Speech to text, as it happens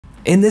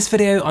In this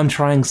video, I'm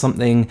trying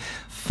something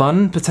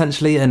fun,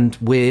 potentially, and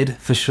weird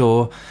for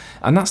sure,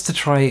 and that's to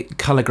try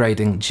color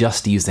grading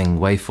just using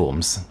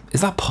waveforms. Is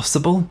that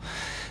possible?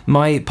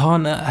 My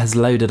partner has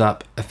loaded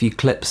up a few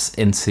clips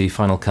into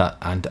Final Cut,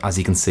 and as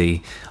you can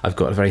see, I've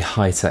got a very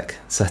high-tech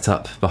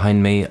setup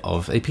behind me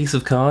of a piece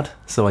of card,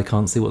 so I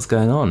can't see what's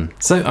going on.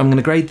 So I'm going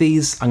to grade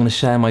these, I'm going to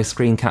share my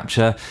screen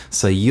capture,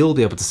 so you'll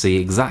be able to see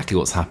exactly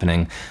what's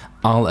happening.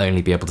 I'll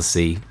only be able to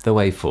see the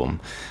waveform,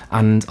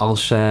 and I'll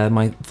share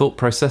my thought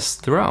process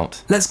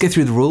throughout. Let's go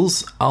through the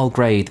rules. I'll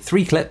grade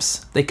 3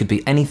 clips. They could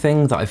be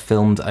anything that I've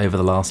filmed over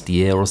the last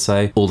year or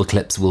so. All the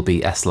clips will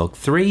be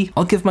S-Log3.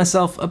 I'll give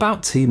myself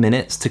about 2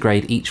 minutes to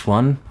grade each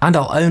one, and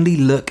I'll only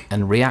look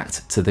and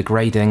react to the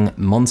grading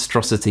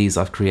monstrosities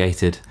I've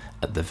created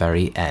at the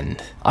very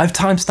end. I've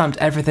timestamped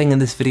everything in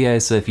this video,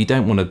 so if you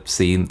don't want to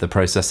see the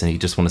process and you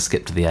just want to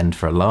skip to the end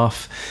for a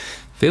laugh,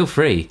 feel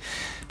free.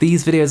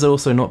 These videos are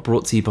also not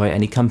brought to you by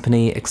any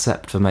company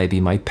except for maybe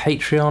my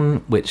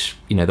Patreon, which,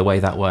 you know, the way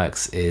that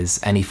works is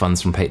any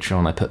funds from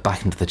Patreon I put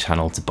back into the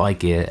channel to buy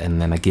gear,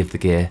 and then I give the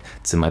gear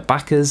to my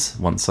backers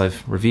once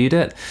I've reviewed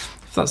it.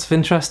 If that's of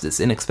interest, it's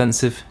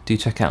inexpensive, do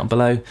check out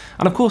below.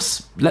 And of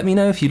course, let me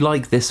know if you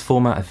like this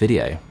format of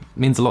video. It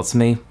means a lot to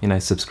me, you know,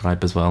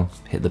 subscribe as well,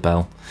 hit the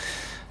bell.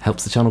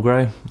 Helps the channel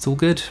grow, it's all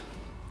good.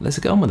 Let's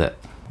get on with it.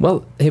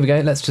 Well, here we go,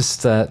 let's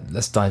just,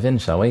 let's dive in,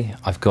 shall we?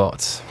 I've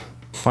got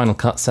Final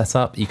Cut set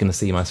up, you can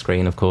see my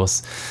screen of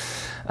course,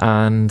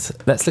 and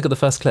let's look at the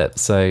first clip.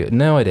 So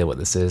no idea what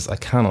this is, I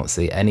cannot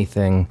see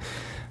anything.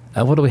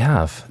 What do we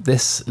have?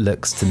 This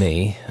looks to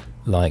me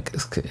like,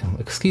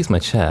 excuse my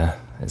chair,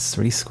 it's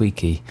really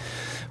squeaky.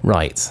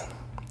 Right,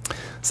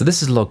 so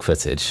this is log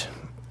footage,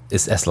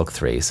 it's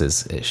S-Log3,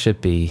 so it should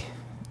be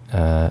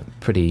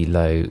pretty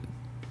low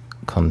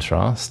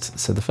contrast.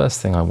 So the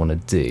first thing I want to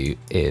do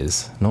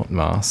is not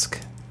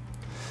mask,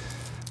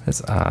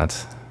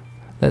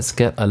 let's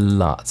get a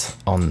LUT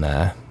on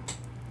there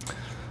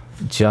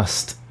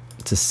just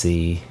to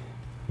see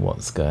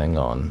what's going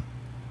on.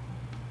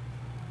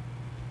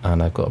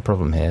 And I've got a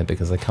problem here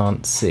because I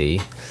can't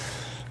see.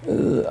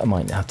 I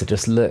might have to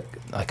just look.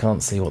 I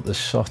can't see what the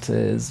shot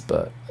is,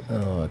 but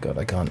oh god,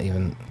 I can't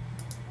even.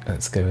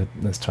 Let's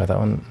try that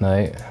one.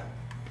 No.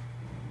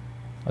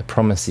 I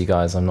promise you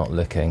guys I'm not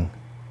looking.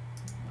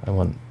 I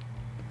want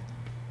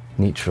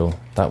neutral.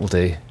 That will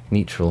do.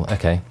 Neutral.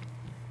 Okay.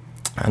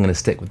 I'm going to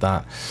stick with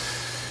that.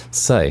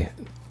 So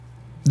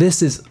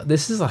this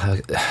is a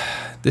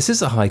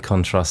high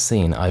contrast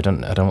scene. I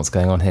don't know what's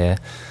going on here.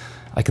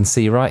 I can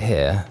see right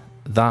here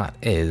that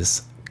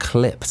is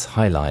clipped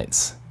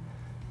highlights,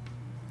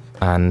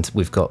 and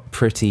we've got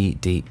pretty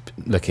deep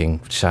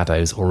looking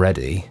shadows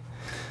already.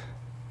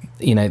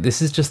 You know,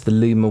 this is just the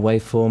Luma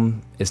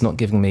waveform. It's not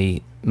giving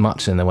me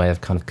much in the way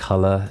of kind of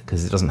color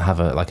because it doesn't have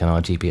like an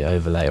RGB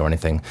overlay or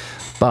anything,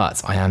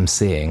 but I am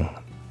seeing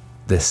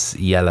this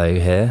yellow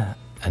here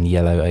and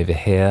yellow over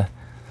here.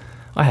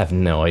 I have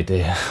no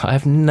idea. I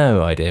have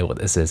no idea what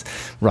this is.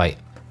 Right,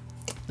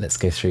 let's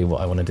go through what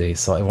I want to do.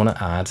 So I want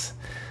to add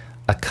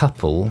a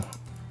couple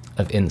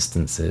of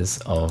instances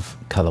of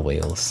color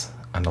wheels,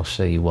 and I'll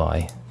show you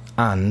why.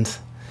 And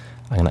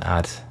I'm going to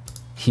add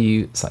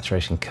hue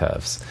saturation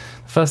curves.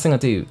 The first thing I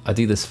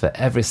do this for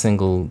every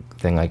single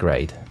thing I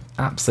grade,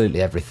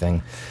 absolutely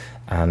everything.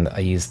 And I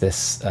use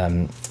this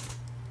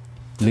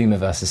Luma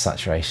versus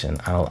saturation,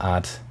 and I'll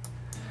add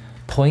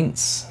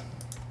points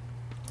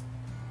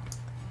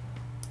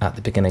at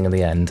the beginning and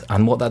the end,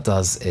 and what that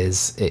does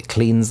is it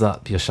cleans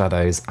up your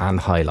shadows and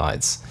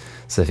highlights.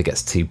 So if it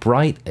gets too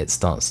bright, it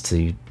starts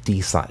to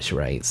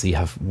desaturate, so you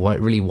have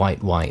really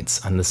white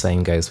whites, and the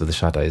same goes with the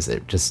shadows.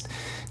 It just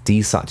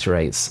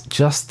desaturates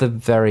just the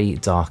very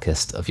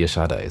darkest of your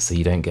shadows, so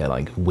you don't get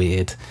like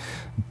weird,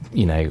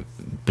 you know,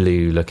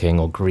 blue looking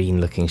or green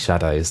looking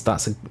shadows.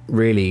 That's a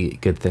really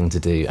good thing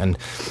to do, and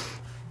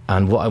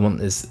what I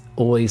want is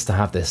always to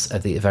have this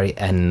at the very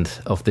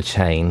end of the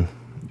chain,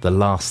 the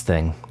last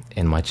thing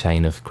in my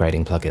chain of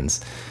grading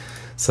plugins.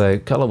 So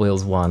color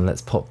wheels 1,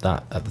 let's pop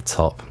that at the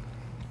top.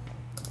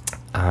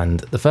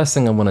 And the first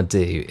thing I want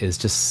to do is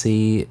just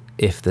see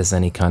if there's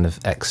any kind of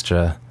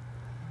extra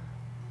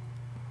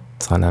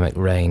dynamic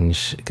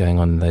range going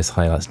on in those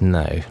highlights.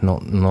 No,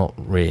 not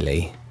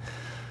really.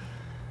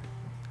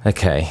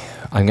 Okay,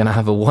 I'm gonna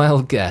have a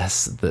wild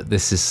guess that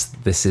this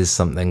is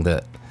something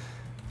that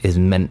is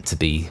meant to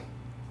be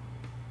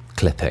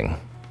clipping.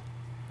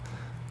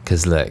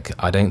 Because look,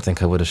 I don't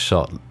think I would have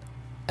shot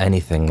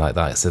anything like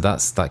that. So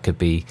that could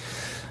be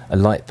a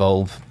light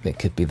bulb, it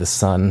could be the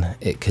sun,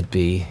 it could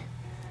be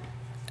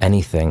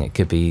anything. It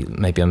could be,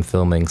 maybe I'm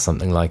filming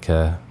something like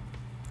I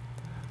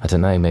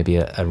don't know, maybe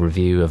a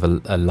review of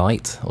a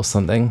light or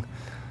something,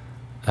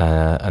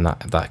 and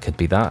that could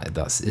be that.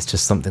 It's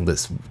just something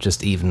that's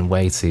just even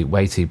way too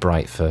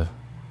bright for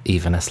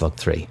even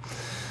S-Log3.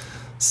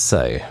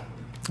 So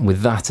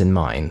with that in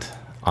mind,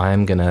 I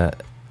am gonna,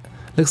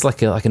 looks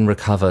like I can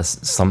recover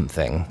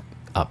something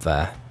up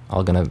there.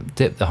 I'm gonna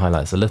dip the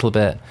highlights a little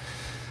bit.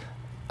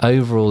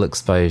 Overall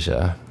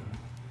exposure,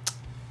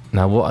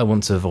 Now what I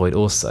want to avoid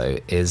also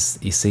is,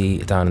 you see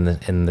down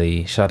in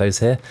the shadows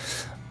here,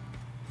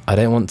 I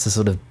don't want to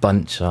sort of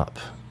bunch up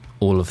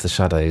all of the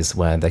shadows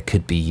where there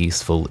could be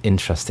useful,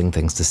 interesting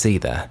things to see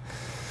there.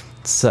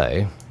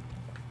 So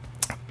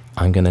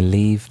I'm going to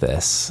leave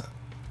this.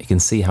 You can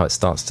see how it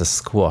starts to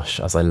squash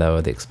as I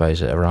lower the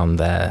exposure around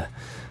there.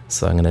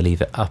 So I'm going to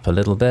leave it up a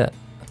little bit.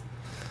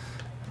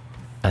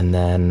 And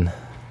then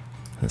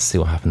let's see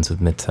what happens with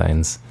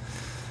midtones.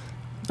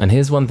 And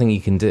here's one thing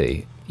you can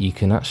do. You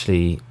can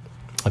actually,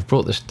 I've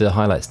brought the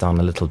highlights down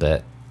a little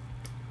bit.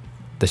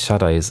 The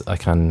shadows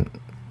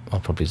I'll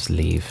probably just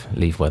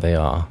leave where they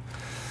are.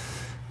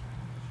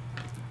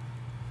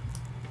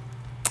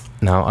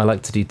 Now I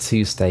like to do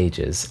 2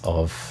 stages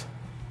of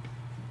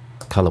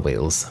color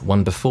wheels,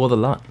 one before the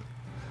LUT,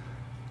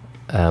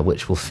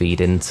 which will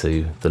feed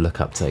into the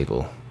lookup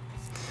table,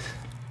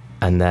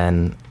 and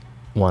then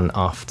one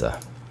after.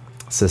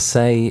 So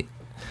say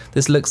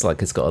this looks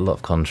like it's got a lot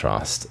of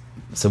contrast.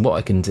 So what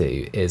I can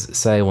do is,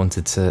 say I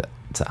wanted to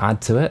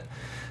add to it,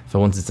 if I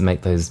wanted to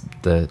make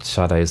the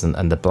shadows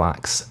and the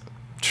blacks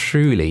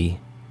truly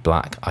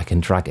black, I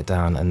can drag it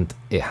down, and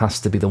it has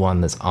to be the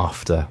one that's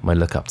after my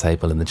lookup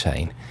table in the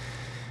chain.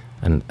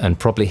 And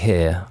probably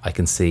here I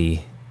can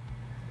see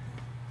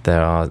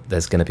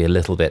there's going to be a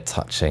little bit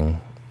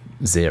touching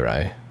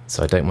 0,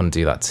 so I don't want to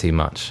do that too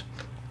much.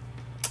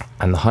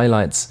 And the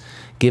highlights,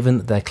 given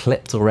that they're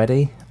clipped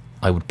already,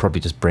 I would probably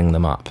just bring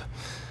them up.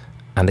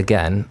 And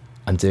again,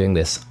 I'm doing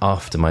this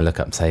after my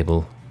lookup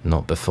table,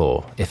 not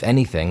before. If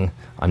anything,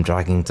 I'm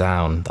dragging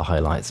down the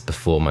highlights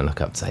before my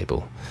lookup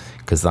table,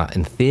 because that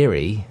in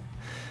theory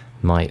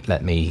might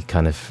let me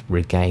kind of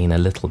regain a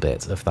little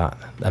bit of that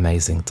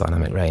amazing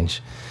dynamic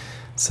range.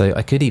 So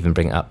I could even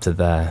bring it up to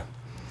there.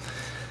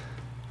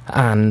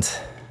 And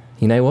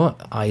you know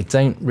what? I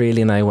don't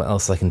really know what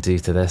else I can do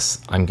to this.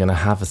 I'm going to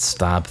have a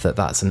stab that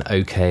that's an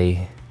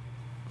okay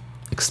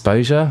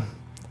exposure.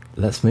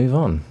 Let's move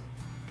on.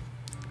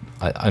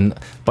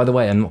 By the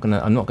way, I'm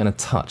not gonna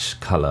touch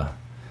color.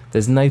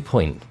 There's no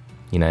point,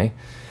 you know.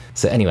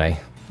 So anyway,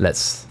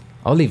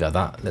 I'll leave it at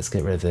that. Let's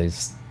get rid of the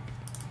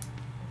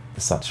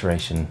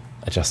saturation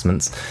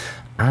adjustments,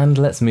 and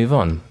let's move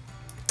on.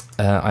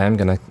 I am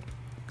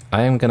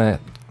gonna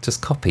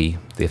just copy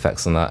the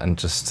effects on that and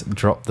just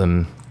drop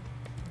them.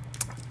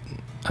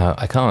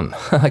 I can't.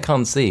 I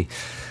can't see.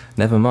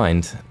 Never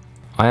mind.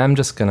 I am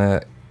just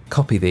gonna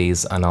copy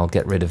these, and I'll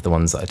get rid of the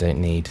ones that I don't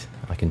need.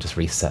 I can just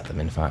reset them,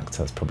 in fact.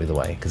 That's probably the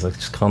way, because I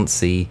just can't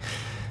see,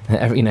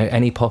 you know,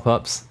 any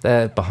pop-ups.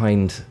 They're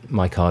behind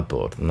my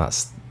cardboard, and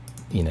that's,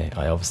 you know,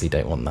 I obviously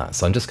don't want that.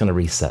 So I'm just going to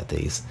reset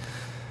these.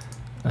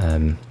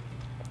 And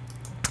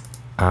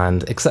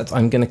except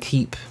I'm going to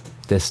keep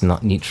this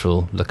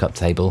neutral lookup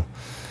table,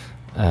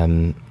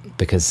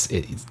 because,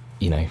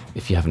 you know,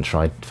 if you haven't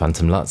tried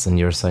Phantom LUTs and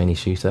you're a Sony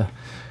shooter,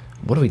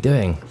 what are we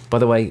doing? By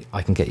the way,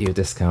 I can get you a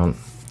discount.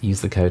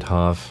 Use the code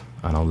Harv,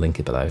 and I'll link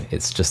it below.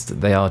 It's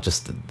just, they are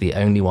just the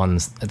only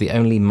ones, the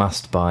only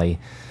must-buy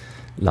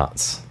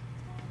LUTs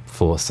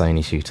for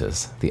Sony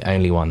shooters. The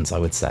only ones, I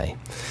would say.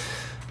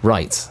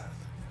 Right,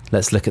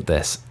 let's look at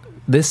this.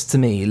 This, to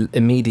me,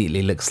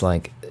 immediately looks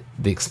like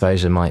the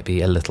exposure might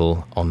be a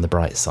little on the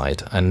bright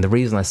side. And the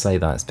reason I say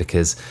that is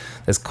because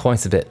there's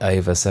quite a bit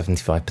over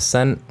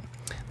 75%.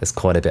 There's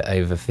quite a bit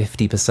over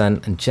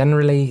 50%. And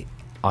generally,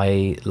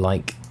 I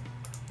like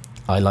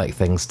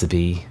things to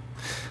be,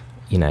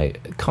 you know,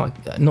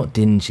 not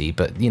dingy,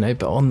 but, you know,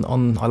 but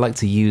on I like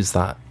to use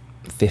that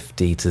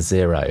 50 to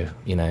 0,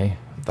 you know,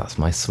 that's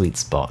my sweet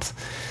spot.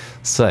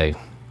 So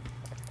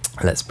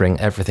let's bring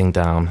everything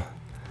down,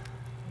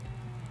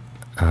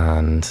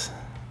 and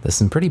there's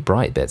some pretty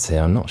bright bits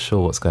here. I'm not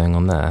sure what's going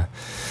on there.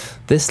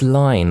 This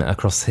line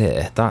across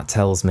here, that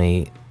tells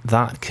me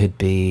that could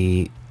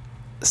be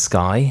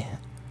sky,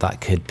 that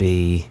could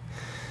be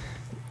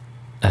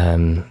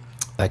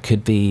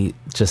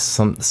just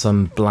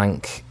some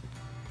blank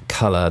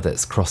color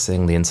that's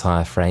crossing the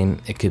entire frame.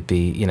 It could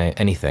be, you know,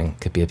 anything.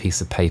 It could be a piece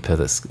of paper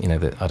that's, you know,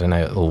 that, I don't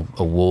know, or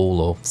a wall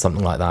or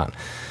something like that.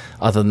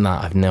 Other than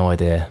that, I've no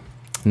idea.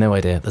 No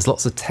idea. There's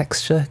lots of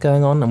texture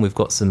going on, and we've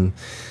got some,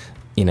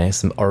 you know,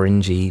 some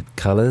orangey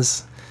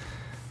colors.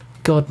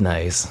 God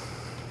knows.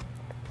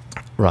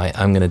 Right,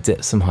 I'm going to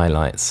dip some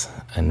highlights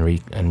and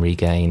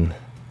regain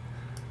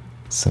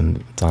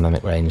some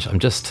dynamic range. I'm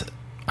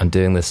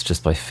doing this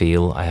just by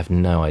feel. I have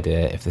no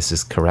idea if this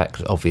is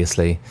correct,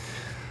 obviously.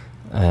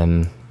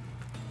 Oh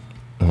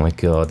my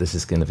god, this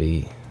is going to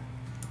be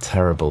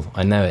terrible.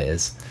 I know it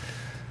is.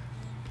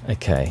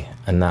 Okay,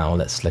 and now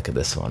let's look at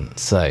this one.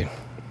 So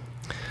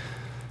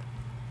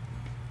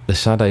the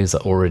shadows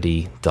are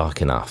already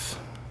dark enough.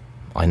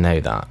 I know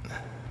that.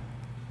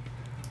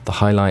 The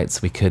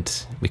highlights, we could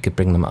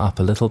bring them up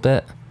a little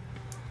bit.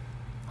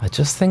 I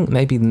just think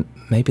maybe the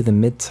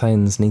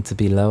midtones need to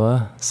be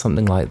lower,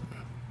 something like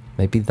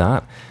maybe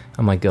that.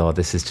 Oh my god,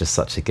 this is just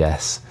such a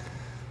guess.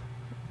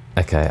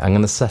 Okay, I'm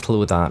going to settle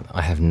with that.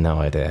 I have no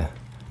idea.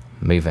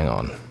 Moving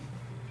on.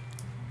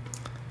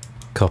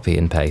 Copy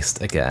and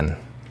paste again.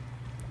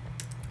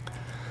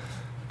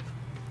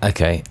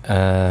 Okay,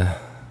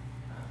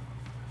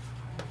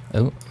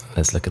 Oh,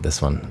 let's look at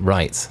this one.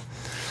 Right.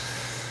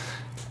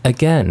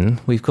 Again,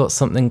 we've got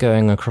something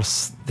going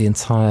across the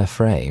entire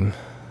frame,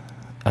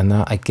 and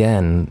that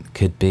again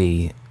could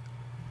be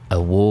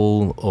a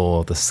wall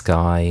or the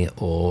sky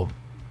or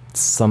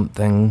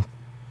something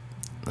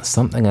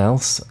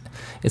else.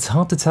 It's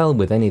hard to tell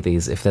with any of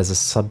these if there's a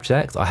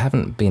subject. I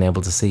haven't been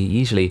able to see.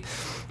 Usually,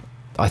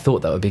 I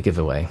thought that would be a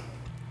giveaway.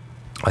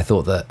 I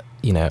thought that,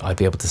 you know, I'd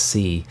be able to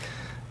see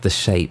the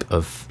shape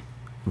of,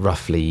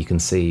 roughly, you can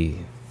see,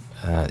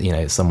 you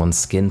know, someone's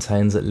skin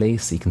tones at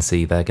least. You can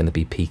see they're going to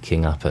be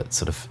peaking up at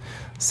sort of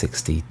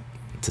 60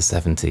 to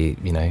 70,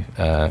 you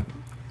know,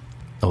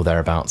 or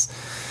thereabouts.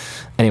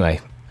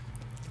 Anyway,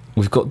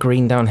 we've got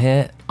green down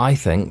here. I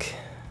think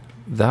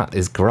that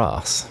is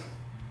grass.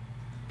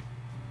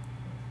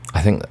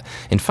 I think,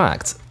 in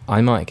fact,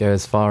 I might go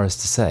as far as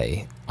to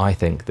say, I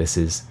think this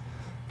is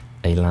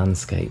a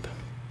landscape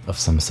of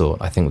some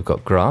sort. I think we've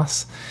got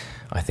grass,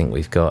 I think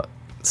we've got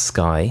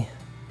sky,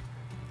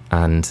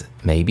 and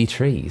maybe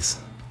trees.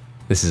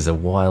 This is a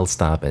wild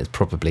stab. It's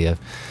probably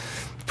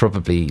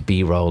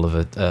B-roll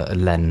of a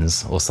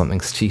lens or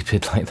something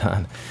stupid like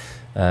that.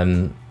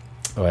 All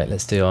right,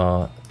 let's do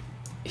our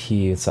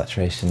hue,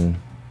 saturation.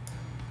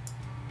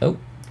 Oh,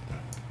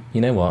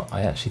 you know what?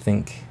 I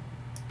think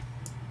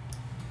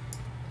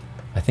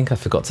I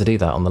forgot to do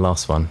that on the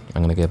last one.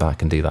 I'm going to go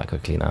back and do that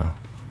quickly now.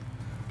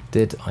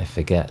 Did I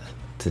forget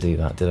to do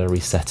that? Did I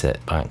reset it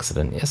by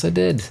accident? Yes, I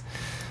did.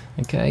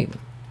 Okay.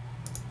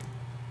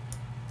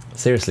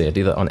 Seriously, I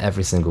do that on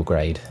every single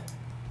grade.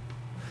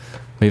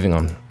 Moving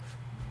on.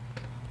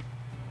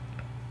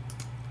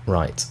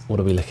 Right, what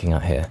are we looking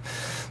at here?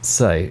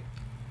 So,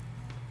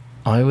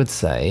 I would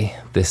say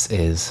this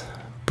is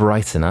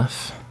bright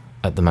enough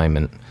at the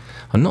moment.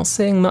 I'm not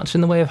seeing much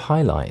in the way of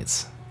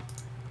highlights.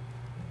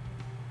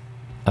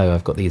 Oh,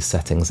 I've got these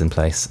settings in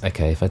place.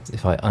 Okay,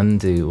 if I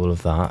undo all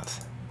of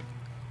that.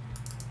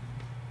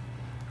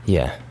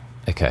 Yeah,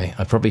 okay.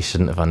 I probably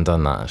shouldn't have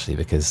undone that actually,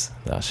 because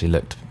that actually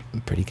looked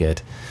pretty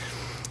good.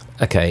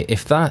 Okay,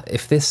 if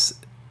this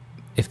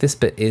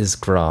bit is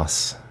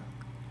grass,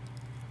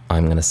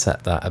 I'm going to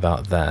set that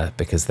about there,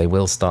 because they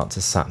will start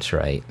to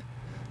saturate.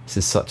 This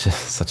is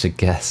such a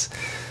guess.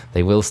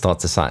 They will start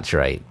to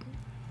saturate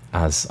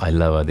as I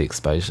lower the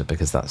exposure,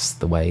 because that's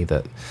the way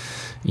that,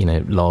 you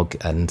know, log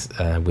and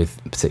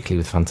particularly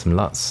with Phantom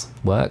LUTs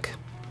work.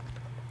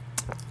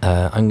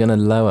 I'm going to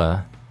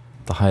lower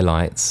the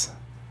highlights,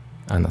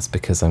 and that's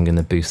because I'm going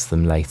to boost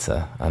them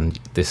later, and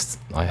this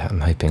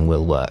I'm hoping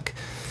will work.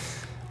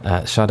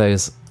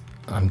 Shadows,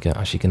 I'm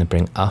actually going to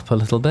bring up a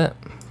little bit,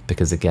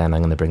 because again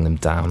I'm going to bring them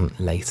down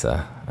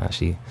later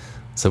actually.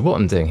 So what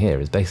I'm doing here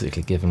is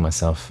basically giving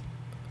myself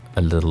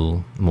a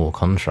little more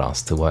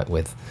contrast to work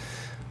with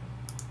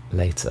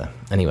later.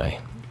 Anyway,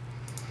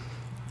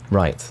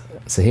 right,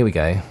 so here we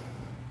go.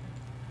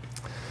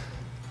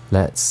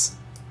 Let's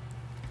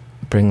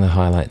bring the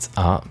highlights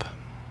up.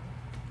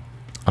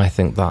 I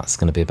think that's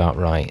going to be about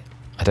right.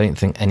 I don't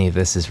think any of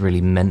this is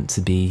really meant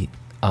to be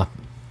up,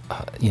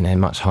 you know,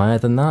 much higher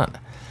than that.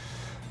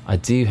 I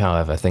do,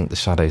 however, think the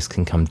shadows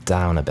can come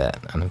down a bit,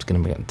 and I'm just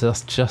going to bring it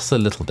just a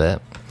little bit.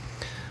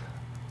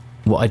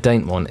 What I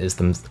don't want is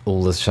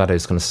all the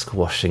shadows kind of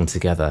squashing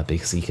together,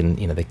 because you can,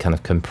 you know, they kind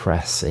of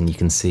compress, and you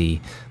can see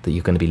that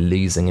you're going to be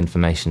losing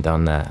information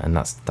down there, and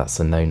that's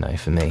a no-no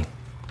for me.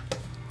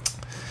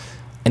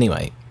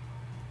 Anyway,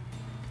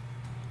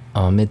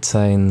 our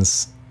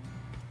midtones,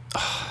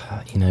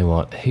 you know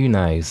what, who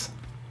knows?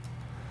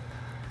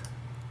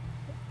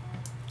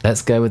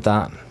 Let's go with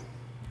that.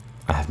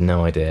 I have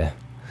no idea.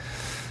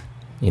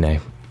 You know,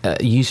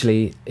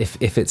 usually if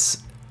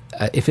it's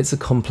a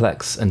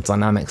complex and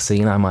dynamic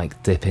scene, I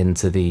might dip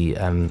into the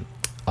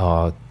do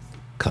a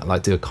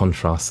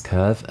contrast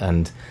curve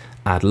and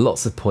add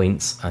lots of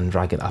points and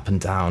drag it up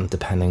and down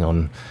depending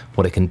on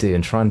what it can do,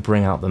 and try and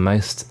bring out the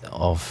most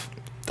of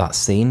that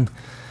scene.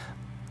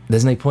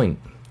 There's no point.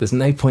 There's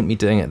no point me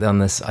doing it on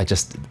this.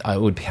 I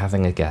would be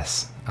having a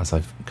guess, as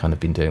I've kind of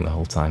been doing the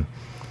whole time.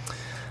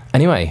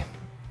 Anyway,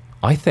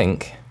 I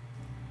think,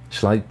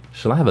 shall I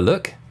have a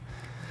look?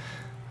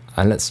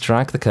 And let's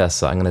drag the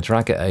cursor. I'm going to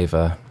drag it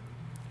over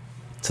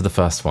to the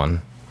first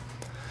one.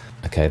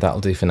 Okay,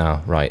 that'll do for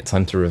now. Right,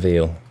 time to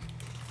reveal.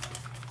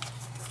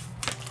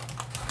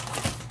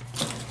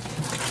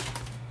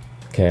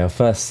 Okay, our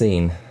first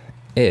scene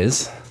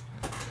is...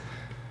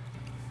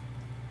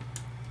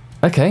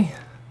 Okay,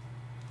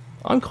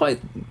 I'm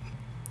quite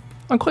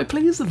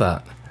pleased with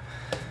that.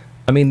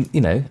 I mean,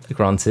 you know,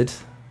 granted,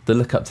 the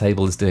lookup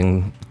table is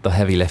doing the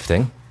heavy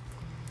lifting,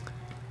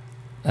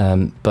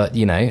 but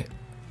you know,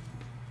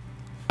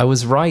 I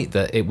was right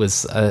that it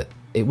was a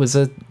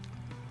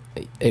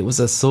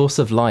source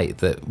of light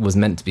that was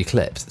meant to be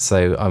clipped,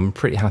 so I'm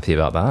pretty happy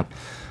about that.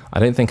 I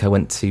don't think I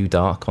went too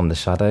dark on the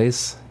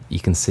shadows. You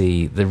can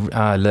see the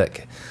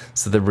look.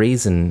 So the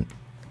reason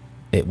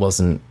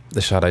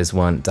the shadows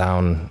weren't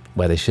down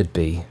where they should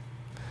be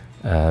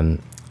across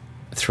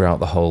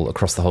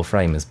the whole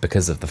frame is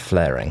because of the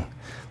flaring.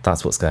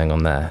 That's what's going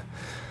on there.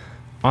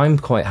 I'm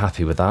quite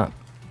happy with that.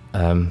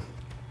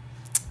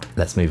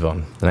 let's move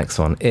on. The next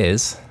one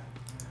is,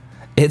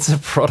 it's a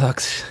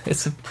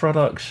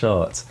product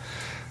shot.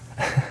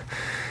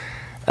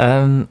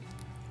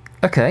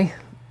 Okay,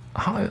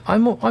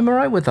 I'm all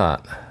right with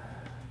that.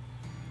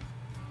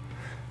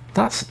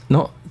 That's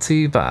not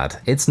too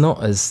bad. It's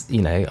not as,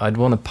 you know, I'd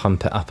want to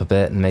pump it up a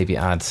bit and maybe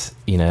add,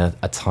 you know,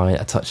 a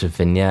touch of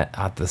vignette,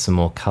 add some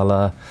more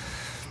color.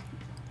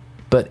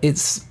 But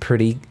it's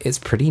pretty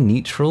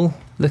neutral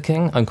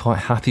looking. I'm quite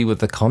happy with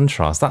the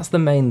contrast. That's the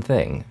main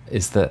thing,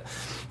 is that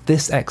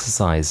this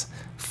exercise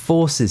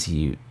forces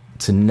you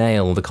to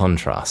nail the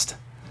contrast.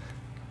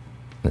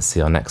 Let's see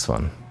our next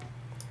one.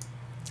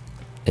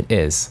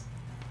 It's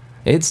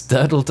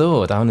Durdle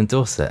Door down in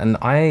Dorset, and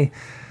I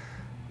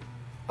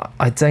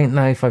don't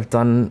know if I've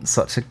done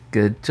such a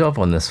good job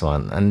on this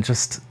one, and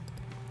just,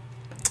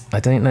 I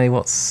don't know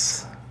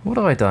what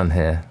have I done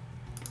here?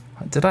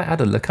 Did I add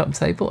a lookup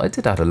table? I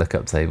did add a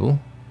lookup table.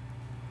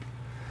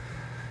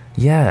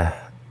 Yeah,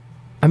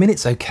 I mean,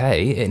 it's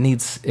okay. It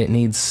needs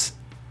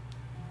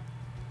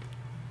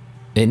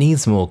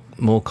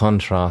more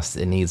contrast.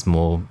 It needs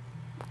more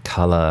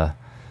color.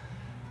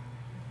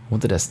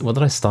 What did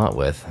I start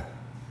with?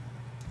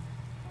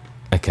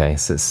 Okay,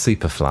 so it's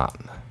super flat.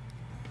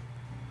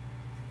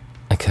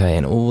 Okay,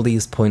 and all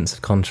these points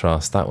of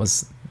contrast. That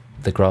was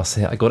the grass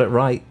here. I got it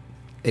right.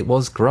 It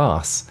was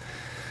grass.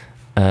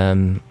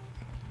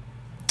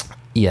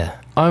 Yeah,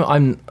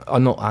 I'm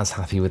not as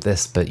happy with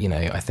this, but you know,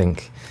 I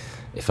think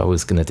if I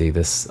was going to do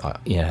this,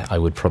 yeah, I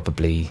would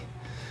probably.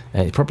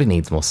 It probably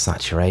needs more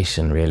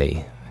saturation,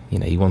 really. You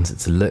know, you want it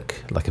to look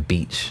like a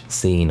beach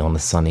scene on a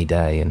sunny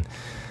day,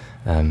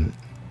 and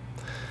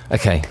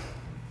okay.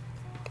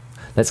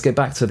 Let's go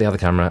back to the other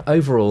camera.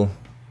 Overall,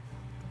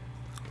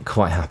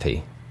 quite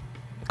happy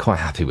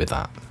with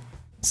that.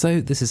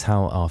 So this is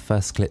how our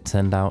first clip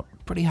turned out.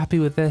 Pretty happy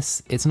with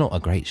this. It's not a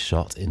great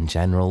shot in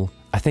general.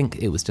 I think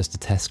it was just a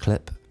test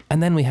clip.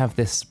 And then we have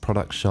this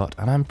product shot,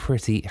 and I'm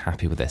pretty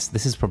happy with this.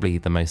 This is probably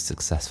the most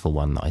successful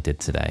one that I did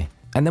today.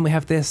 And then we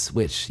have this,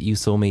 which you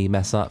saw me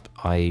mess up.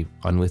 I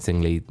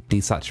unwittingly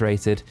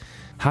desaturated.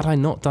 Had I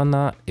not done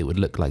that, it would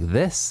look like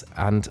this,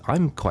 and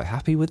I'm quite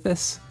happy with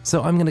this.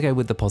 So I'm gonna go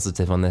with the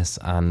positive on this,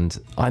 and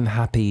I'm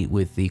happy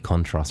with the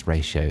contrast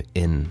ratio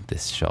in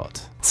this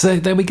shot. So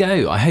there we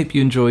go. I hope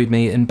you enjoyed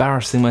me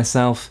embarrassing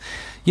myself.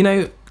 You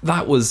know,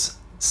 that was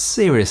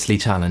seriously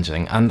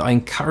challenging, and I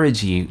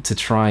encourage you to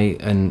try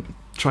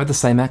the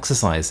same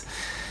exercise.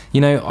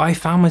 You know, I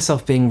found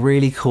myself being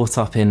really caught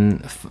up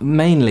in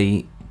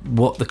mainly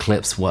what the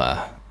clips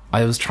were.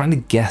 I was trying to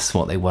guess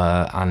what they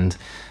were, and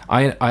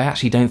I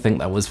actually don't think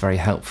that was very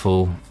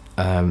helpful.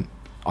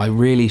 I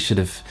really should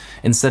have,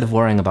 instead of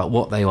worrying about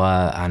what they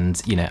were and,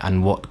 you know,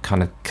 and what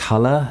kind of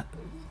color,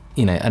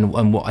 you know,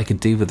 and what I could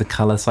do with the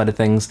color side of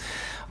things,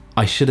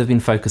 I should have been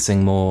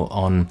focusing more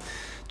on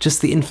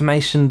just the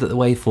information that the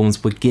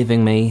waveforms were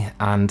giving me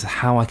and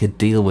how I could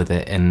deal with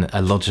it in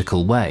a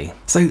logical way.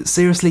 So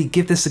seriously,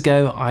 give this a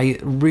go. I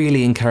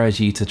really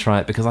encourage you to try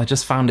it because I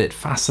just found it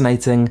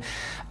fascinating,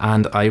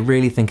 and I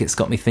really think it's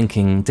got me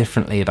thinking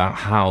differently about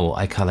how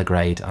I color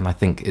grade, and I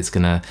think it's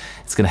gonna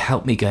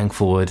help me going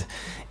forward.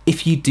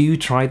 If you do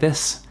try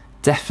this,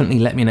 definitely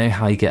let me know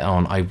how you get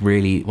on. I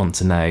really want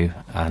to know,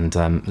 and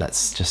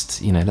let's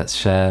just, you know, let's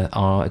share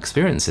our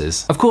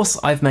experiences. Of course,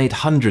 I've made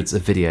hundreds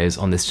of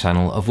videos on this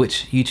channel, of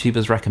which YouTube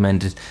has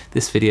recommended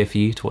this video for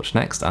you to watch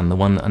next, and the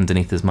one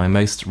underneath is my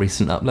most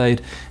recent upload.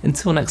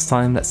 Until next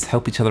time, let's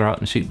help each other out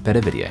and shoot better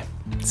video.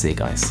 See you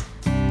guys.